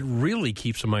 Oh, yeah. It really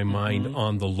keeps my mind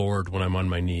on the Lord when I'm on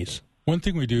my knees. One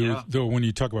thing we do, though, when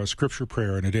you talk about scripture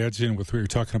prayer, and it adds in with what you're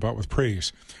talking about with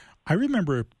praise, I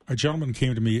remember a gentleman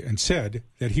came to me and said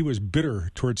that he was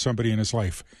bitter towards somebody in his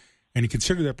life, and he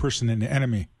considered that person an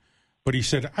enemy. But he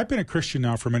said, I've been a Christian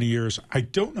now for many years. I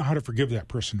don't know how to forgive that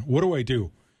person. What do I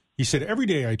do? He said, every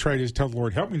day I try to tell the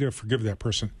Lord, help me to forgive that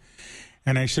person.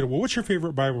 And I said, well, what's your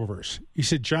favorite Bible verse? He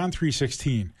said, John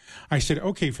 3:16. I said,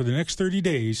 okay, for the next 30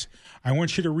 days, I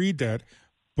want you to read that,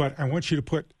 but I want you to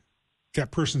put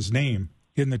that person's name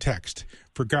in the text.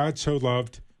 For God so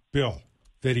loved Bill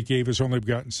that he gave his only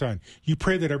begotten son. You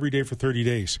pray that every day for 30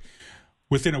 days.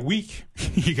 Within a week,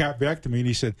 he got back to me and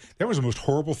he said, that was the most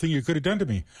horrible thing you could have done to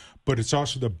me. But it's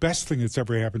also the best thing that's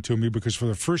ever happened to me because for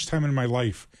the first time in my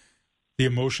life, the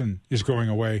emotion is going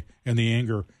away and the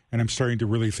anger, and I'm starting to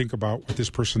really think about what this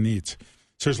person needs.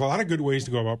 So there's a lot of good ways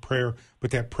to go about prayer,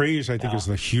 but that praise, I think, is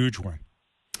the huge one.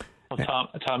 Well,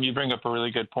 Tom, you bring up a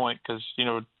really good point because,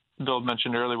 Bill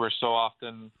mentioned earlier we're so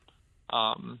often,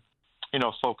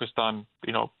 focused on,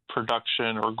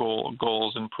 production or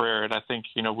goals in prayer. And I think,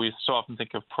 we so often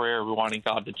think of prayer, we're wanting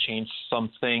God to change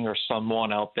something or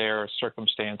someone out there or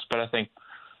circumstance. But I think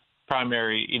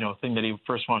primary, thing that he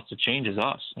first wants to change is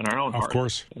us in our own heart. Of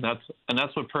course. And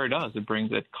that's what prayer does. It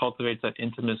cultivates that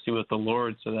intimacy with the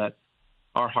Lord so that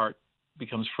our heart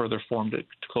becomes further formed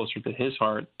closer to his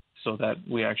heart so that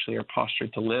we actually are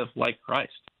postured to live like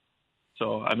Christ.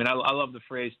 So, I love the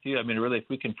phrase too. Really, if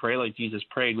we can pray like Jesus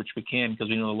prayed, which we can because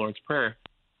we know the Lord's Prayer,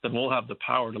 then we'll have the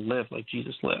power to live like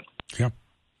Jesus lived. Yeah.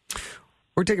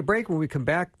 We'll take a break. When we come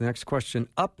back, the next question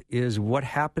up is what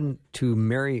happened to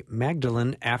Mary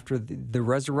Magdalene after the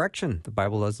resurrection? The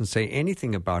Bible doesn't say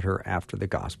anything about her after the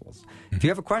Gospels. Mm-hmm. If you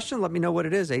have a question, let me know what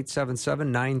it is.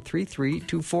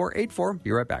 877-933-2484.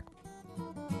 Be right back.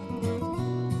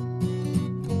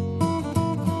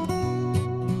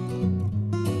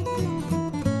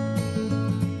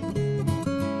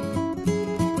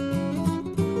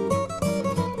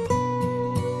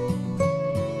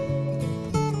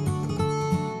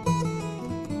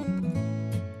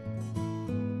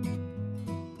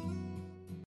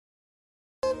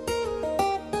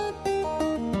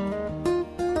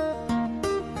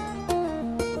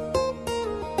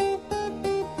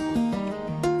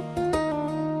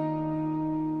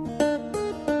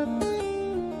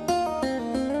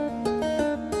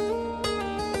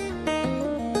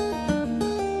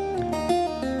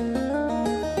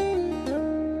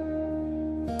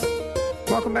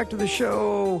 Welcome back to the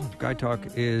show. Guy Talk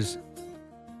is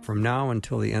from now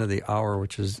until the end of the hour,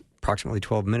 which is approximately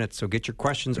 12 minutes. So get your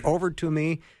questions over to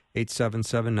me,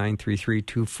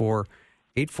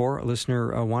 877-933-2484. A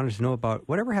listener wanted to know about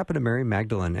whatever happened to Mary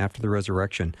Magdalene after the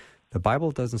resurrection. The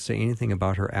Bible doesn't say anything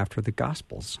about her after the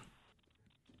Gospels.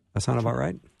 That sound about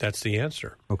right? That's the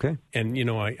answer. Okay. And,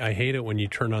 I hate it when you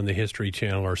turn on the History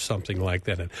Channel or something like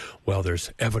that, and, there's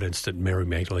evidence that Mary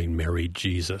Magdalene married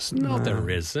Jesus. No, there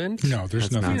isn't. No, there's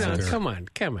nothing there. Come on.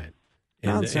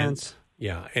 Nonsense. Just be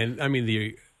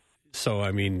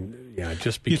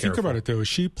careful. You think about it, though.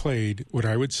 She played what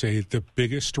I would say the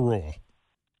biggest role,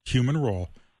 human role,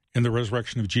 in the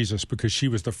resurrection of Jesus because she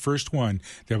was the first one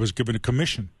that was given a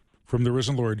commission from the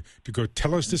risen Lord to go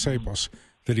tell his disciples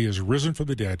that he has risen from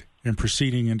the dead and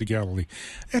proceeding into Galilee.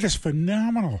 That is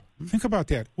phenomenal. Think about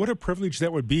that. What a privilege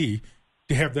that would be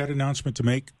to have that announcement to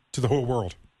make to the whole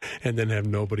world. And then have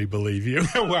nobody believe you.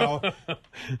 Well,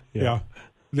 yeah.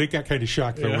 They got kind of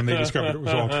shocked, though, when they discovered it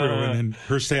was all true, and then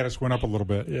her status went up a little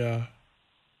bit. Yeah.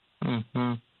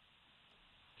 Mm-hmm.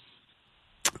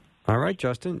 All right,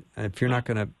 Justin. If you're not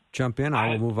going to jump in, I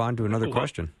will move on to another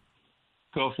question.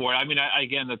 Go for it.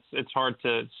 It's hard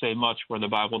to say much where the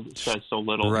Bible says so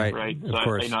little, right? Of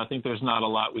course. I think there's not a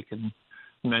lot we can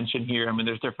mention here. I mean,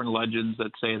 there's different legends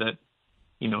that say that,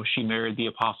 she married the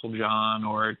Apostle John,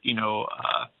 or,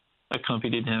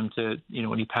 accompanied him to,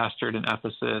 when he pastored in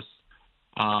Ephesus,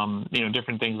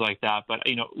 different things like that. But,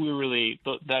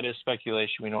 that is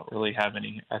speculation. We don't really have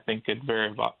any, I think, good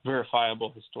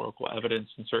verifiable historical evidence,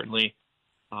 and certainly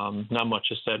not much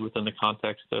is said within the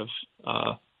context of,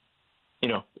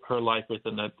 her life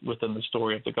within the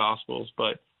story of the Gospels.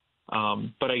 But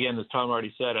again, as Tom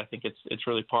already said, I think it's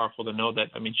really powerful to know that,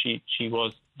 I mean, she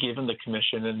was given the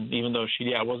commission, and even though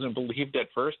she wasn't believed at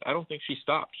first, I don't think she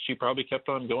stopped. She probably kept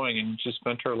on going and just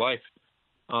spent her life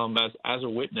as a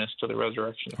witness to the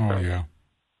resurrection of Christ. Oh, yeah.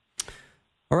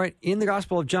 All right. In the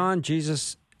Gospel of John,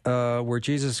 where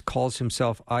Jesus calls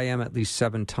himself I am at least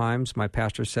 7 times, my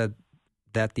pastor said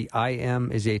that the I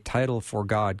am is a title for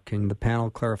God. Can the panel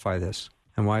clarify this?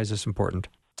 And why is this important?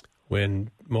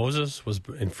 When Moses was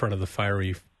in front of the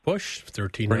fiery bush,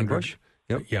 1300. Burning bush?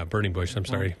 Yep. Yeah, burning bush, I'm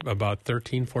sorry. About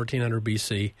 1400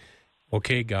 BC.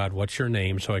 Okay, God, what's your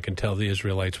name, so I can tell the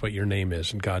Israelites what your name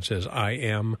is? And God says, I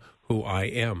am who I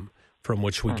am, from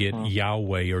which we get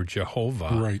Yahweh or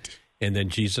Jehovah. Right. And then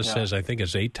Jesus says, I think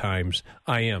it's 8 times,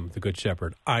 I am the good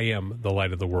shepherd. I am the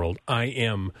light of the world. I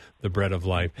am the bread of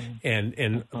life.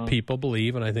 And people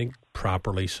believe, and I think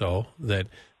properly so, that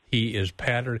he is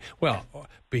patterned. Well,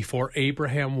 before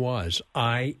Abraham was,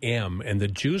 I am. And the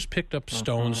Jews picked up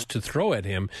stones to throw at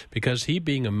him because he,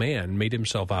 being a man, made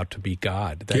himself out to be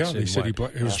God. That's they said it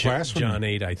was blasphemy. John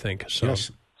 8, I think. So.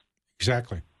 Yes,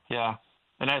 exactly. Yeah.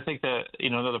 And I think that,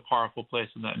 another powerful place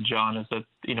in that in John is that,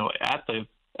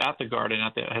 at the garden,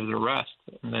 at his arrest,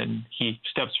 and then he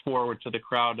steps forward to the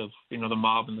crowd of, the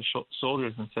mob and the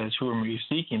soldiers and says, who are you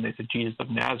seeking? They said, Jesus of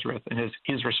Nazareth. And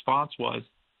his response was,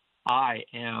 I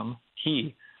am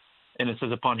he. And it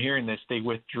says, upon hearing this, they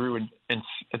withdrew and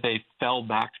they fell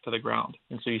back to the ground.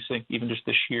 And so you think even just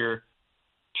the sheer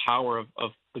power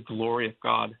of the glory of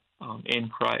God in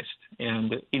Christ.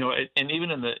 And, and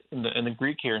even in the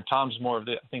Greek here, and Tom's more of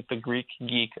the Greek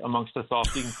geek amongst us all,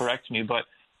 so you can correct me, but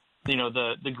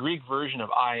the Greek version of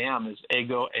I am is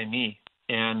ego eimi,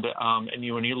 and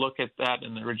when you look at that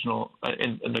in the original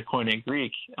in the Koine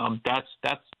Greek, that's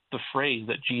the phrase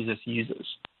that Jesus uses.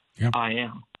 Yep. I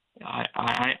am,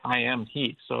 I am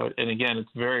He. So, and again, it's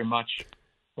very much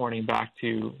pointing back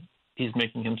to He's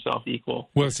making Himself equal.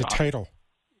 Well, it's a title.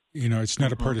 It's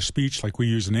not a part of speech like we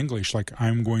use in English, like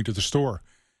I'm going to the store.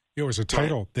 It was a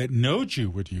title that no Jew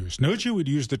would use. No Jew would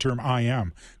use the term I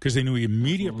am because they knew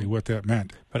immediately what that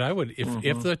meant. But I would,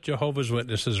 if the Jehovah's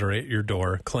Witnesses are at your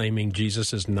door claiming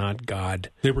Jesus is not God.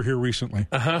 They were here recently.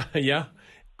 Yeah.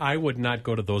 I would not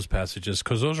go to those passages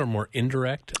because those are more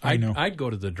indirect. I know. I'd go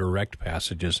to the direct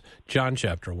passages. John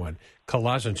chapter 1,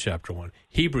 Colossians chapter 1,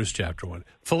 Hebrews chapter 1,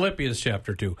 Philippians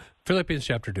chapter 2.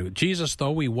 Jesus,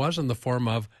 though he was in the form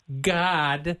of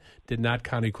God, did not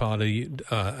count equality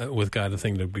with God a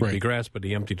thing to be grasped, but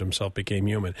he emptied himself, became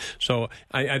human. So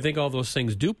I think all those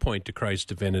things do point to Christ's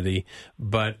divinity,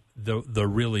 but the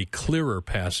really clearer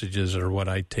passages are what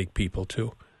I take people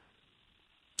to.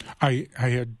 I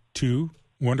had 2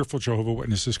 wonderful Jehovah's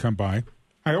Witnesses come by.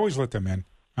 I always let them in.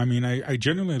 I mean, I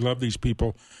genuinely love these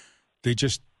people. They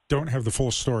just don't have the full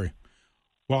story.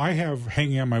 Well, I have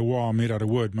hanging on my wall made out of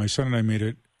wood. My son and I made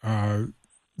it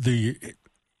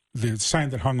the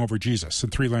sign that hung over Jesus in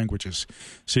 3 languages.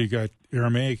 So you got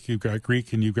Aramaic, you've got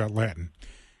Greek, and you've got Latin.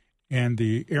 And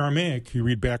the Aramaic you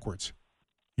read backwards.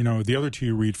 The other 2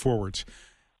 you read forwards.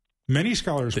 Many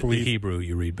scholars believe... The Hebrew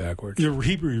you read backwards. The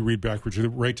Hebrew you read backwards,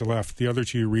 right to left. The other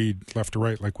 2 you read left to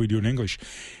right, like we do in English.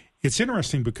 It's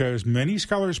interesting because many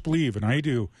scholars believe, and I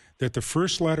do, that the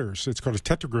first letters, it's called a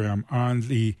tetragram, on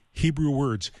the Hebrew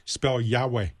words spell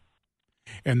Yahweh.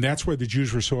 And that's why the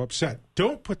Jews were so upset.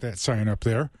 Don't put that sign up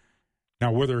there.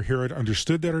 Now, whether Herod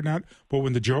understood that or not, but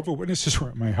when the Jehovah's Witnesses were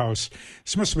at my house,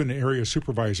 this must have been an area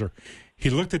supervisor, he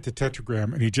looked at the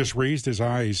tetragram and he just raised his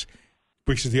eyes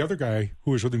because the other guy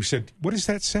who was with him said, what does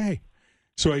that say?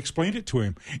 So I explained it to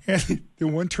him. And the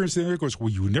one turns to the other and goes, well,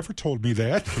 you never told me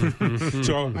that.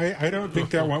 So I don't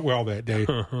think that went well that day.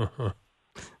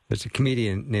 There's a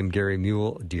comedian named Gary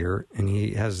Muledeer, and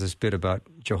he has this bit about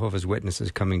Jehovah's Witnesses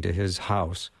coming to his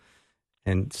house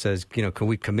and says, can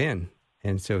we come in?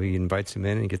 And so he invites them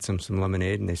in and gets them some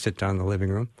lemonade, and they sit down in the living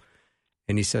room.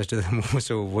 And he says to them,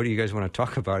 so what do you guys want to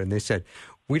talk about? And they said,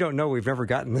 we don't know. We've never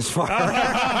gotten this far.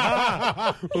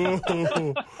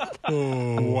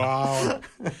 Wow.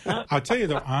 I'll tell you,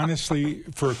 though, honestly,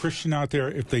 for a Christian out there,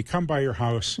 if they come by your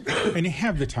house and you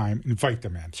have the time, invite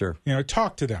them in. Sure.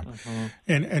 Talk to them.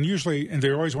 And usually, and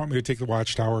they always want me to take the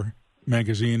Watchtower.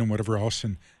 magazine and whatever else,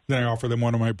 and then I offer them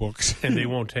one of my books. And they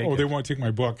won't take it. They won't take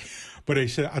my book. But I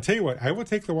said, I'll tell you what, I will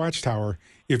take the Watchtower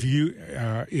if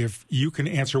you can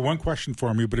answer one question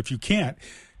for me, but if you can't,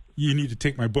 you need to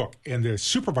take my book. And the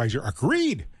supervisor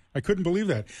agreed. I couldn't believe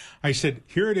that. I said,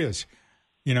 here it is.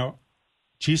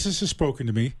 Jesus has spoken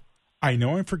to me. I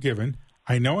know I'm forgiven.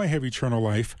 I know I have eternal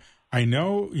life. I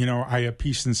know, I have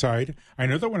peace inside. I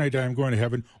know that when I die, I'm going to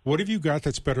heaven. What have you got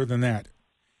that's better than that?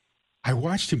 I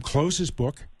watched him close his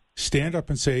book, stand up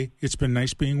and say, it's been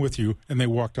nice being with you, and they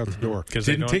walked out the door.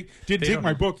 Didn't take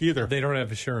my book either. They don't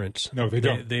have assurance. No, they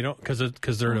don't. They don't,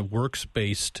 because they're in a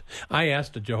works-based. I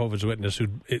asked a Jehovah's Witness,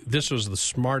 this was the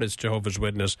smartest Jehovah's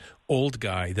Witness, old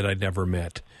guy that I'd never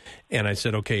met. And I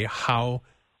said, okay, how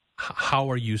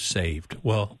are you saved?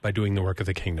 Well, by doing the work of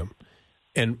the kingdom.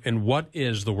 And what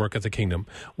is the work of the kingdom?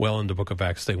 Well, in the book of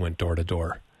Acts, they went door to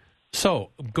door. So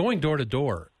going door to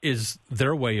door is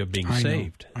their way of being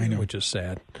saved, I know. Which is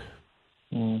sad.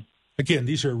 Again,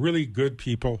 these are really good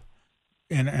people,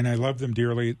 and I love them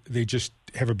dearly. They just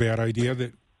have a bad idea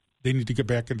that they need to get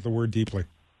back into the Word deeply.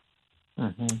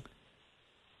 Mm-hmm.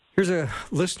 Here's a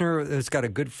listener that's got a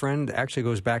good friend, actually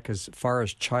goes back as far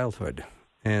as childhood,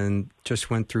 and just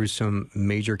went through some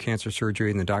major cancer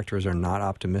surgery, and the doctors are not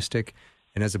optimistic.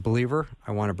 And as a believer,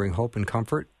 I want to bring hope and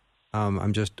comfort.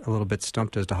 I'm just a little bit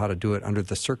stumped as to how to do it under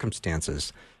the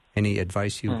circumstances. Any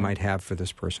advice you might have for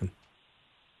this person?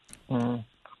 One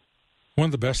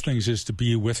of the best things is to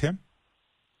be with him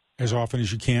as often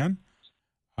as you can.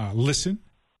 Listen,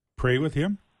 pray with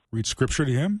him, read Scripture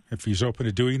to him if he's open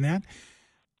to doing that.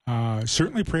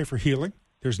 Certainly pray for healing.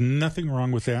 There's nothing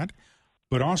wrong with that.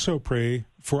 But also pray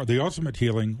for the ultimate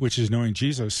healing, which is knowing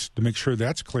Jesus, to make sure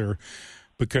that's clear,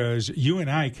 because you and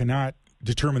I cannot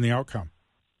determine the outcome.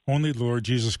 Only the Lord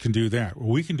Jesus can do that. What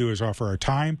we can do is offer our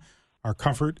time, our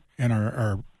comfort, and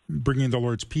our bringing the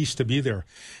Lord's peace to be there.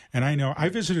 And I know I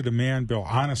visited a man, Bill,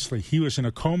 honestly, he was in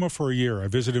a coma for a year. I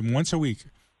visited him once a week.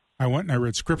 I went and I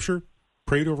read Scripture,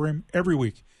 prayed over him every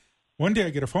week. One day I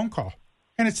get a phone call,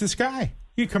 and it's this guy.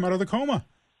 He had come out of the coma.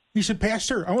 He said,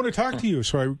 Pastor, I want to talk to you.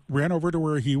 So I ran over to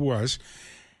where he was,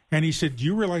 and he said, do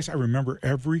you realize I remember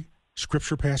every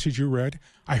Scripture passage you read?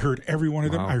 I heard every one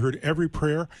of them. I heard every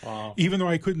prayer. Wow. Even though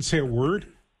I couldn't say a word,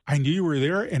 I knew you were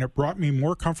there, and it brought me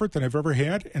more comfort than I've ever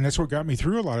had, and that's what got me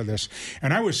through a lot of this.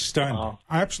 And I was stunned. Wow.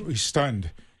 Absolutely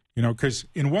stunned, because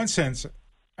in one sense,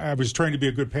 I was trying to be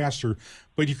a good pastor,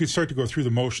 but you could start to go through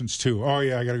the motions too. Oh,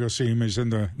 yeah, I got to go see him. He's in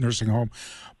the nursing home.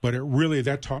 But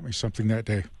that taught me something that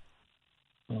day.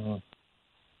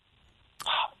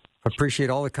 Appreciate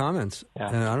all the comments. Yeah.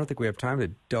 And I don't think we have time to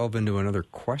delve into another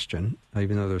question,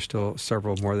 even though there's still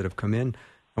several more that have come in.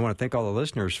 I want to thank all the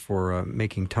listeners for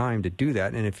making time to do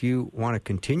that. And if you want to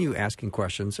continue asking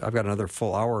questions, I've got another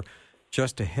full hour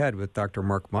just ahead with Dr.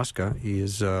 Mark Muska. He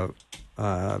has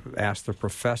asked the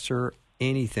professor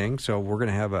anything. So we're going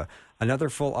to have another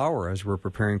full hour as we're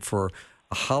preparing for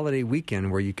a holiday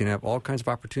weekend where you can have all kinds of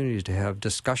opportunities to have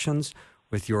discussions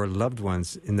with your loved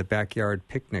ones in the backyard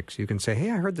picnics. You can say,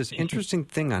 hey, I heard this interesting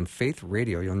thing on Faith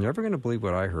Radio. You're never going to believe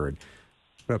what I heard.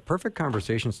 But a perfect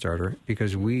conversation starter,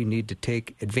 because we need to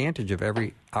take advantage of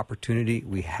every opportunity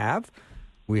we have.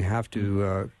 We have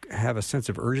to have a sense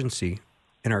of urgency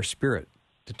in our spirit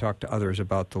to talk to others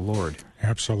about the Lord.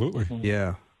 Absolutely.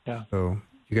 Yeah. So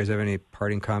you guys have any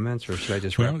parting comments, or should I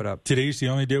just wrap it up? Today's the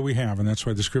only day we have, and that's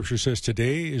why the Scripture says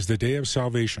today is the day of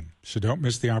salvation. So don't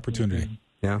miss the opportunity.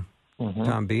 Yeah.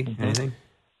 Tom B., anything?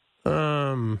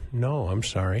 No, I'm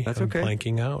sorry. That's okay. I'm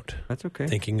blanking out. That's okay.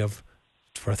 Thinking of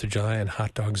 4th of July and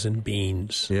hot dogs and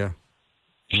beans. Yeah.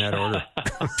 In that order.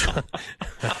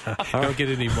 Don't get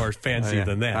any more fancy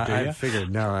than that, do you? I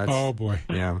figured, no. Oh, boy.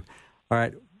 Yeah. All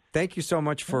right. Thank you so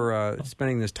much for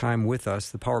spending this time with us.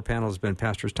 The Power Panel has been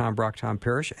Pastors Tom Brock, Tom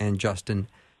Parrish, and Justin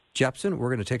Jeppesen. We're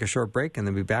going to take a short break and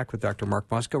then be back with Dr. Mark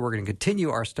Muska. We're going to continue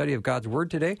our study of God's Word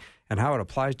today and how it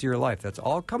applies to your life. That's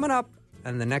all coming up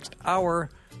in the next hour.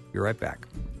 Be right back.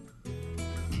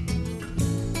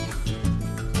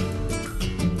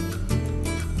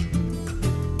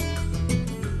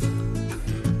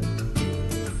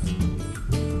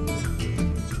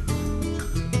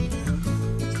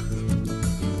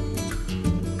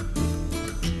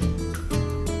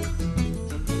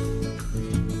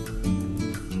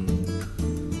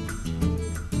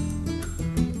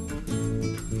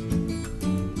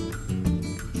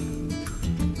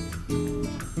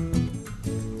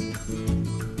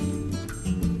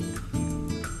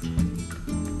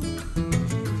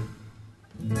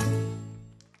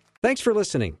 Thanks for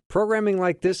listening. Programming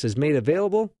like this is made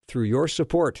available through your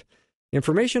support.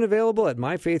 Information available at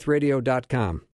myfaithradio.com.